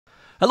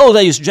Hello,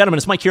 ladies and gentlemen,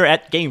 it's Mike here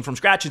at Game From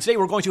Scratch, and today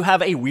we're going to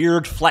have a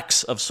weird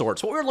flex of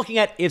sorts. What we're looking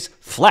at is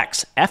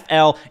Flecs,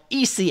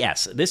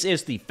 F-L-E-C-S. This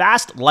is the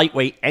fast,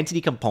 lightweight entity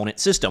component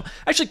system.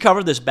 I actually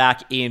covered this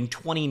back in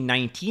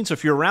 2019, so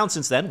if you're around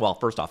since then, well,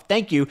 first off,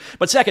 thank you.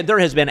 But second, there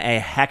has been a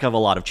heck of a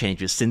lot of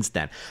changes since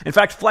then. In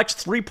fact, Flecs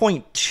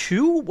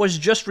 3.2 was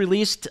just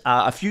released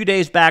a few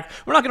days back.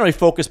 We're not going to really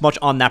focus much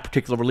on that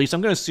particular release.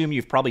 I'm going to assume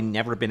you've probably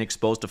never been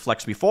exposed to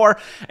Flecs before,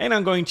 and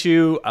I'm going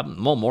to,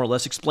 more or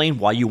less explain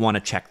why you want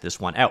to check this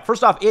one out.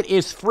 First off, it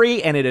is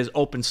free and it is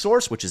open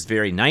source, which is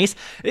very nice.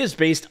 It is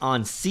based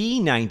on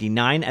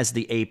C99 as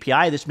the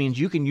API. This means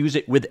you can use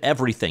it with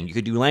everything. You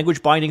could do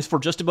language bindings for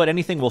just about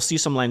anything. We'll see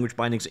some language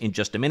bindings in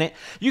just a minute.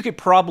 You could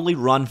probably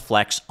run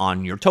Flecs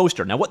on your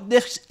toaster. Now, what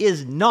this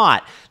is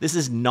not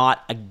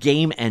a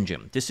game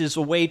engine. This is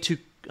a way to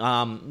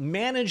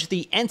manage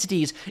the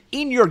entities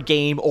in your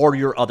game or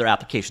your other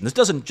application. This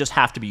doesn't just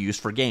have to be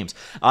used for games.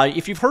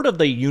 If you've heard of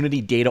the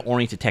Unity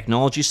data-oriented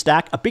technology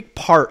stack, a big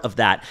part of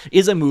that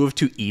is a move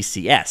to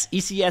ECS.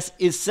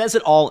 ECS says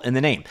it all in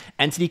the name,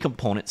 Entity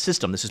Component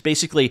System. This is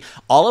basically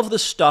all of the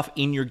stuff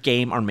in your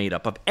game are made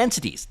up of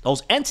entities.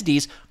 Those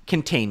entities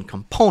contain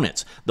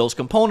components. Those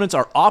components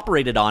are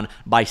operated on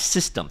by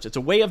systems. It's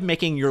a way of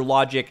making your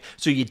logic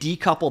so you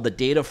decouple the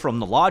data from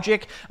the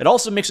logic. It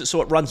also makes it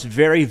so it runs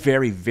very,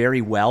 very, very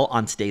well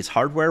on today's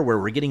hardware, where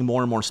we're getting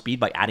more and more speed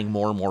by adding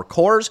more and more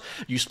cores.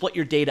 You split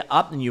your data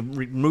up and you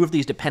remove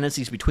these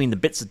dependencies between the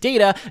bits of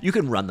data. You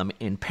can run them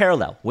in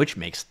parallel, which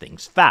makes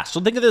things fast.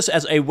 So think of this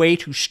as a way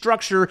to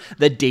structure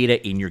the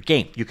data in your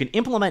game. You can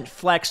implement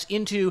Flecs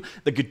into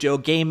the Godot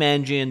game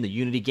engine, the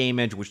Unity game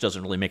engine, which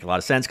doesn't really make a lot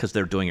of sense because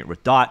they're doing it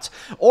with dots,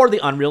 or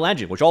the Unreal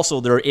Engine, which also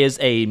there is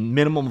a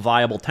minimum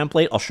viable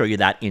template. I'll show you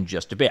that in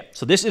just a bit.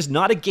 So this is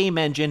not a game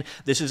engine.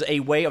 This is a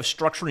way of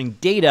structuring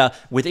data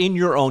within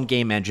your own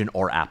game engine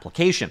or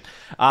application.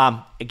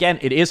 Again,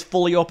 it is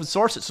fully open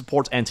source. It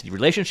supports entity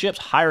relationships,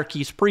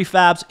 hierarchies,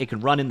 prefabs. It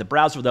can run in the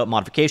browser without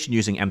modification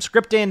using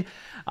mscripting.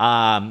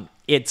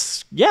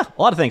 It's, a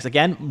lot of things.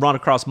 Again, run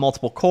across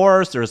multiple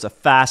cores. There's a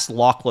fast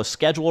lockless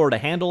scheduler to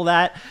handle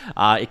that.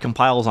 It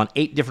compiles on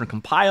 8 different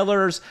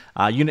compilers,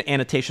 unit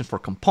annotations for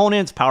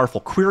components,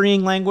 powerful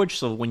querying language.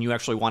 So when you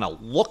actually want to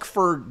look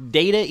for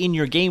data in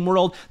your game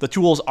world, the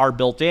tools are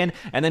built in.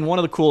 And then one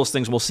of the coolest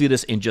things, we'll see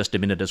this in just a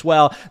minute as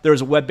well, there's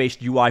a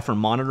web-based UI for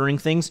monitoring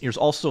things. There's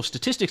also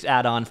statistics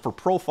add-on for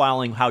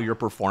profiling how your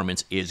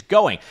performance is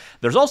going.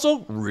 There's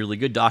also really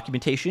good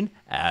documentation,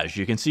 as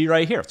you can see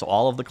right here. So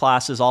all of the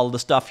classes, all of the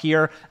stuff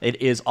here,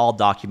 it is all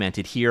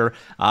documented here.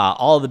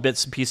 All of the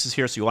bits and pieces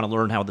here, so you want to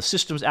learn how the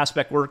systems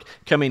aspect work,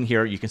 come in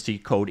here. You can see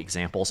code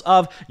examples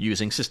of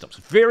using systems.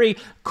 Very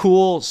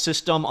cool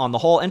system on the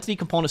whole. Entity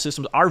component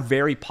systems are a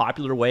very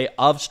popular way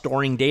of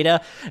storing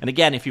data. And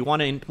again, if you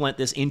want to implement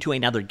this into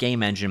another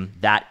game engine,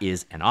 that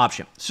is an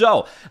option.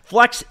 So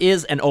Flecs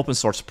is an open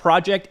source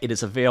project. It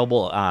is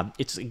available.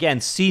 It's, again,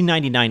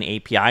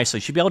 C99 API, so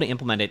you should be able to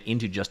implement it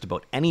into just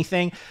about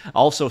anything.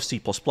 Also C++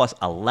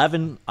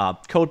 11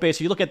 code base.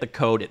 If you look at the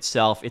code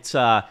itself, it's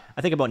I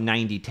think about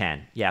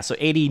 90-10. Yeah, so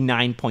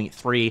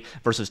 89.3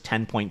 versus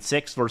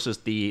 10.6 versus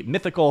the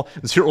mythical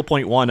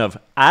 0.1 of,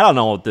 I don't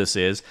know what this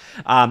is.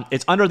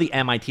 It's under the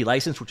MIT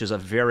license, which is a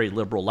very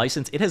liberal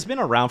license. It has been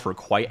around for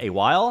quite a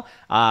while,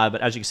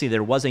 but as you can see,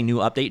 there was a new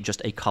update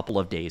just a couple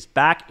of days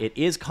back. It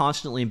is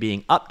constantly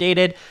being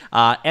updated,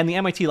 and the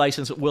MIT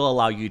license will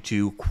allow you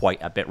to quite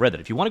a bit with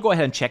it. If you want to go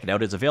ahead and check it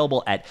out, it's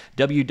available at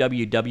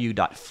www.flecs.dev.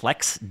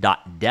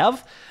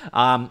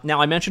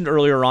 Now, I mentioned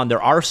earlier on,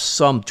 there are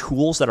some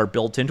tools that are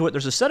built into it.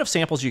 There's a set of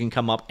samples you can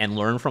come up and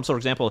learn from. So, for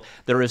example,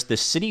 there is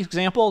this city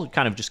example. It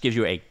kind of just gives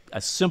you a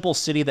simple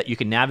city that you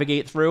can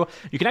navigate through.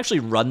 You can actually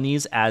run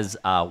these as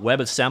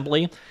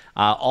WebAssembly.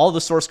 All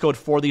the source code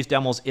for these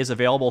demos is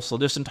available. So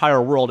this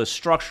entire world is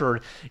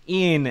structured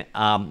in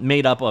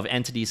made up of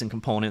entities and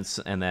components.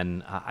 And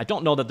then I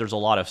don't know that there's a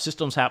lot of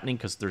systems happening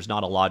because there's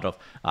not a lot of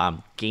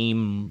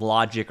game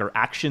logic or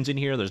actions in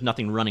here. There's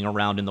nothing running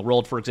around in the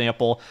world, for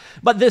example.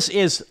 But this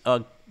is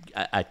a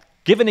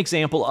given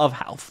example of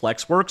how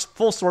Flecs works.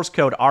 Full source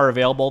code are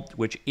available,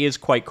 which is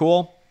quite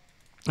cool.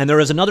 And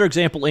there is another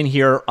example in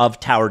here of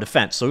tower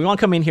defense. So we want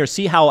to come in here,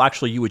 see how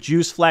actually you would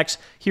use Flecs.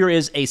 Here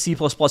is a C++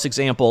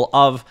 example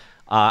of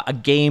a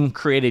game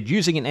created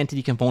using an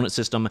entity component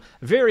system.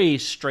 Very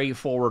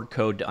straightforward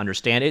code to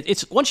understand.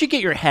 It's once you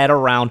get your head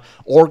around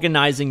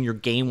organizing your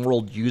game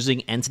world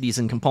using entities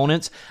and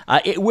components,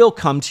 it will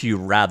come to you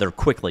rather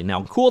quickly.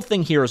 Now, the cool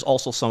thing here is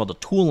also some of the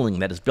tooling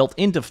that is built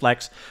into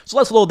Flecs. So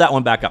let's load that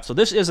one back up. So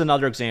this is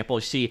another example.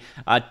 You see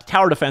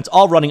tower defense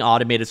all running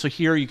automated. So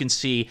here you can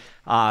see,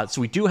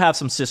 so we do have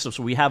some systems.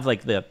 So we have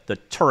like the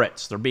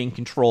turrets. They're being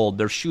controlled.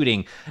 They're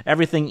shooting.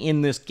 Everything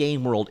in this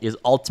game world is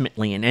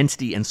ultimately an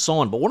entity and so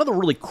on. But one of the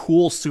really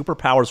cool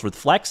superpowers with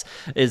Flecs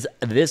is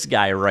this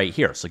guy right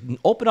here. So you can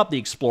open up the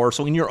Explorer.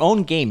 So in your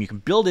own game, you can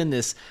build in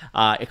this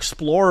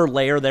Explorer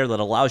layer there that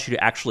allows you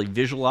to actually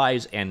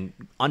visualize and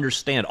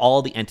understand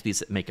all the entities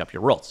that make up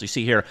your world. So you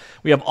see here,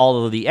 we have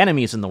all of the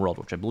enemies in the world,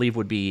 which I believe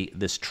would be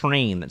this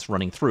train that's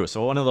running through.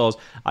 So one of those,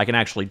 I can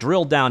actually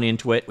drill down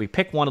into it. We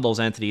pick one of those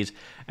entities,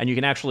 and you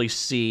can actually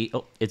see,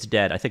 oh, it's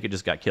dead. I think it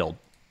just got killed.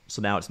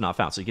 So now it's not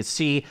found. So you can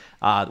see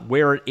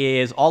where it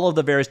is, all of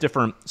the various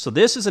different... So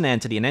this is an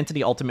entity. An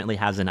entity ultimately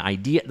has an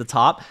ID at the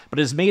top, but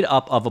it is made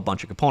up of a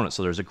bunch of components.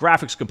 So there's a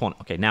graphics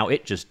component. Okay, now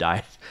it just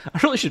died. I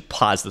really should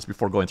pause this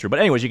before going through. But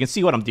anyways, you can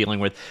see what I'm dealing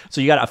with. So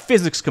you got a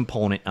physics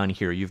component on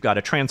here. You've got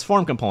a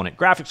transform component,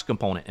 graphics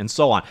component, and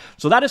so on.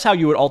 So that is how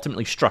you would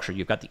ultimately structure.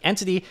 You've got the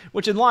entity,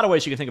 which in a lot of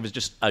ways you can think of as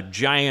just a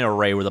giant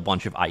array with a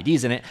bunch of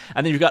IDs in it.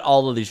 And then you've got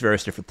all of these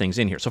various different things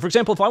in here. So for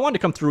example, if I wanted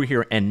to come through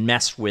here and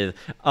mess with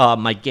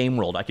my game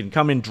world, I can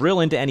come and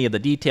drill into any of the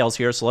details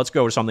here. So let's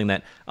go to something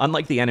that,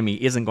 unlike the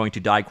enemy, isn't going to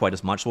die quite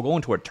as much. So we'll go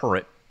into a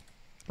turret.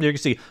 You can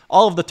see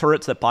all of the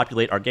turrets that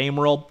populate our game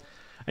world,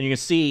 and you can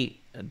see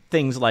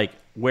things like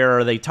where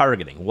are they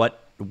targeting, what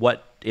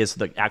is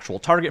the actual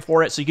target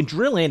for it. So you can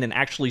drill in and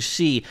actually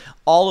see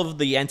all of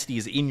the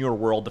entities in your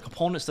world, the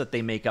components that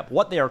they make up,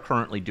 what they are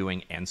currently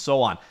doing, and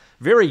so on.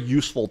 Very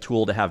useful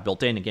tool to have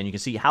built in. Again, you can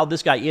see how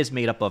this guy is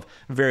made up of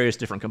various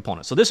different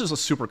components. So this is a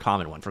super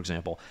common one, for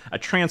example. A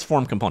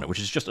transform component,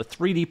 which is just a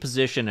 3D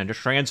position and a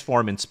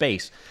transform in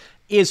space,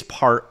 is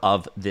part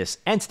of this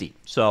entity.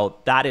 So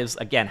that is,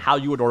 again, how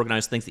you would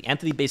organize things. The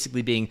entity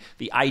basically being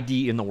the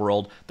ID in the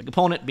world, the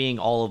component being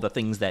all of the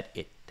things that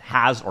it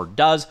has or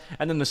does,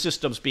 and then the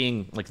systems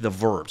being like the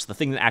verbs, the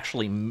thing that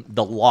actually,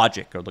 the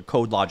logic or the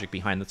code logic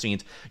behind the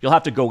scenes. You'll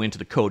have to go into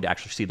the code to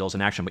actually see those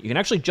in action, but you can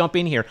actually jump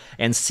in here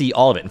and see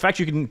all of it. In fact,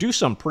 you can do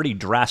some pretty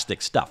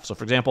drastic stuff. So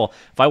for example,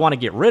 if I want to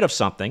get rid of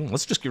something,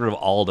 let's just get rid of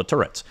all the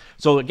turrets.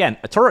 So again,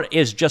 a turret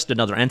is just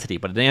another entity,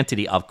 but an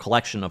entity of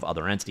collection of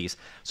other entities.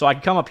 So I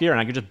can come up here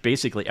and I can just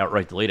basically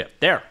outright delete it.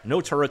 There,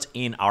 no turrets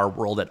in our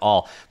world at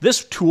all.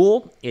 This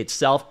tool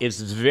itself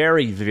is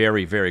very,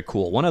 very, very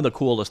cool. One of the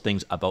coolest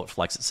things about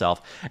Flecs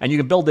itself, and you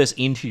can build this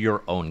into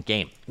your own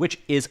game, which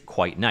is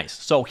quite nice.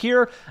 So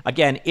here,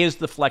 again, is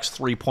the Flecs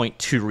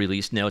 3.2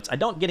 release notes. I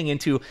don't getting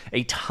into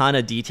a ton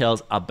of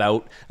details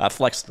about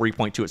Flecs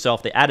 3.2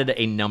 itself. They added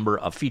a number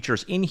of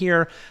features in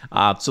here.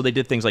 So they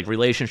did things like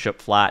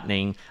relationship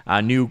flattening,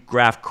 new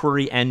graph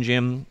query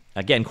engine.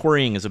 Again,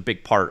 querying is a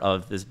big part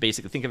of this.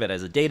 Basically, think of it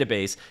as a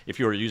database. If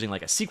you were using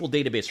like a SQL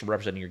database for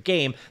representing your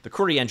game, the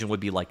query engine would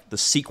be like the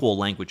SQL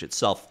language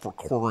itself for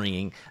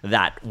querying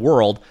that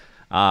world.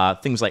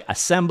 Things like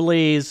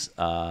assemblies,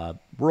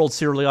 world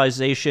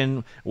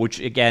serialization, which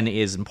again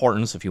is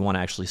important. So if you want to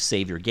actually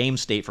save your game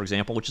state, for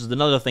example, which is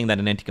another thing that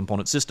an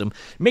anti-component system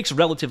makes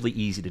relatively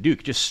easy to do. You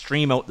can just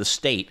stream out the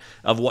state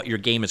of what your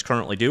game is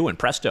currently doing, and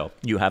presto,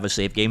 you have a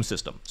save game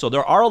system. So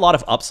there are a lot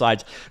of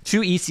upsides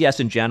to ECS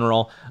in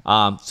general.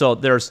 So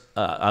there's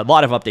a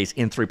lot of updates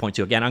in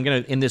 3.2. Again, I'm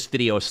going to, in this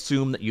video,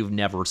 assume that you've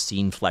never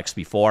seen Flecs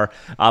before.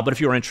 But if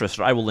you're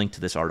interested, I will link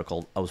to this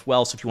article as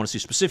well. So if you want to see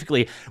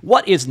specifically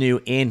what is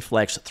new in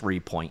Flecs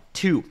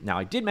 3.2. Now,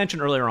 I did mention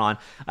earlier on,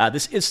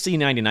 this is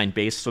C99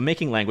 based, so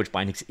making language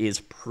bindings is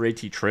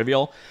pretty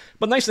trivial.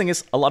 But the nice thing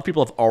is, a lot of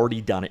people have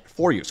already done it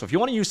for you. So if you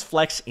want to use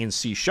Flecs in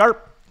C#,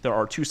 there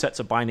are 2 sets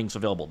of bindings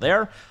available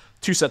there.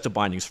 2 sets of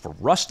bindings for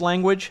Rust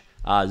language.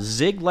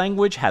 Zig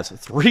language has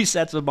 3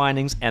 sets of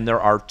bindings, and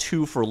there are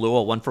 2 for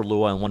Lua, 1 for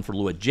Lua and 1 for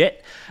Lua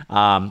JIT,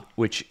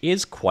 which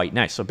is quite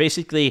nice. So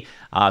basically,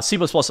 C++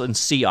 and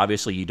C,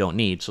 obviously, you don't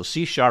need. So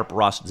C#,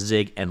 Rust,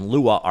 Zig, and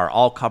Lua are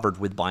all covered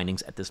with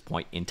bindings at this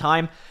point in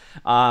time.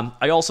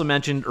 I also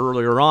mentioned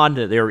earlier on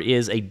that there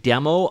is a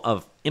demo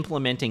of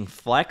implementing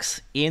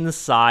Flecs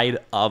inside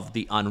of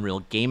the Unreal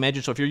game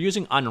engine. So if you're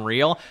using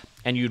Unreal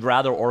and you'd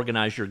rather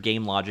organize your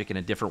game logic in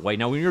a different way.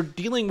 Now, when you're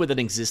dealing with an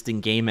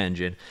existing game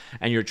engine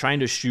and you're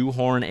trying to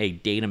shoehorn a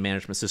data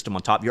management system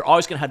on top, you're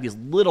always going to have these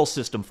little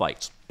system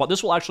fights. But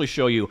this will actually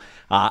show you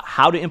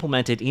how to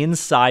implement it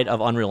inside of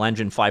Unreal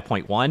Engine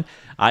 5.1,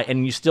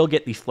 and you still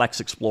get the Flecs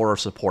Explorer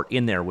support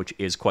in there, which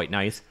is quite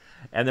nice.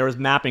 And there is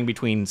mapping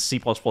between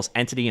C++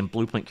 entity and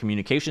Blueprint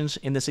communications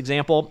in this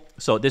example.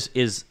 So this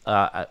is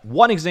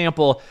one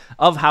example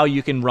of how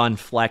you can run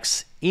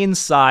Flecs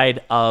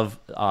inside of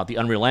the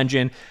Unreal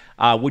Engine,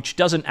 which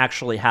doesn't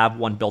actually have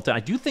one built in.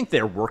 I do think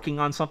they're working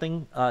on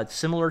something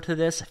similar to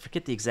this. I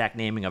forget the exact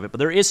naming of it, but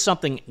there is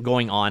something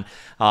going on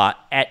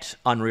at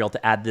Unreal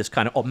to add this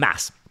kind of, oh,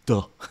 mass.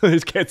 Duh.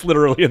 It's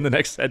literally in the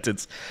next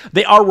sentence.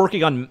 They are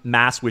working on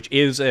mass, which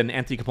is an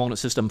entity component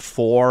system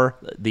for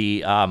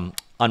the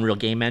Unreal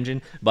game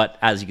engine, but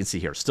as you can see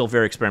here, still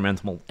very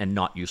experimental and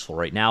not useful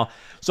right now.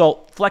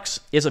 So Flecs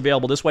is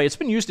available this way. It's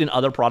been used in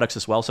other products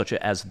as well, such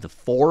as The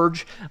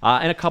Forge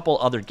and a couple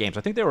other games.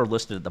 I think they were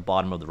listed at the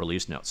bottom of the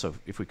release notes. So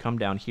if we come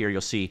down here, you'll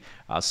see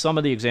some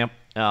of the examples.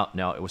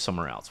 No, it was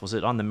somewhere else. Was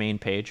it on the main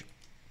page?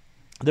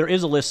 There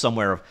is a list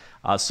somewhere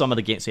some of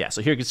the games. So yeah,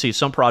 so here you can see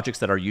some projects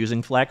that are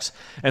using Flecs,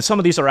 and some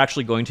of these are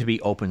actually going to be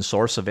open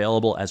source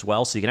available as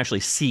well, so you can actually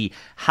see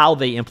how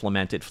they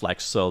implemented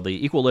Flecs. So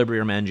the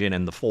Equilibrium engine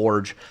and the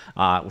Forge,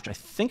 which I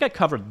think I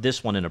covered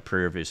this one in a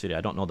previous video.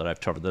 I don't know that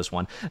I've covered this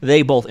one.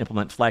 They both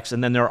implement Flecs,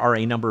 and then there are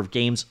a number of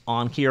games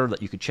on here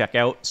that you could check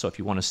out. So if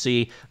you want to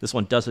see, this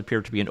one does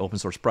appear to be an open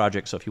source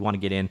project, so if you want to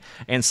get in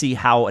and see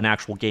how an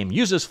actual game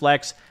uses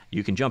Flecs,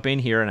 you can jump in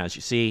here, and as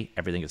you see,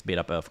 everything is made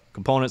up of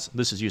components.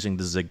 This is using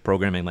the Zig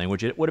programming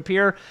language, it would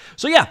appear.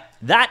 So yeah,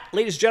 that,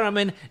 ladies and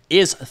gentlemen,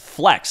 is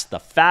Flecs, the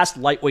fast,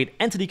 lightweight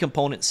entity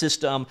component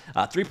system.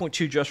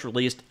 3.2 just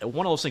released.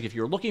 One of those things, if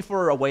you're looking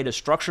for a way to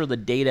structure the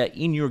data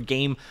in your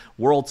game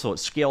world so it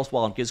scales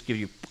well and gives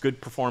you good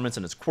performance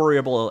and it's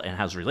queryable and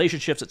has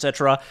relationships,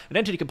 etc., an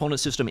entity component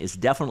system is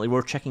definitely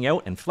worth checking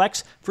out, and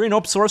Flecs, free and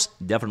open source,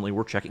 definitely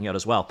worth checking out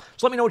as well.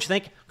 So let me know what you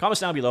think.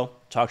 Comments down below.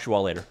 Talk to you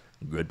all later.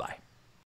 Goodbye.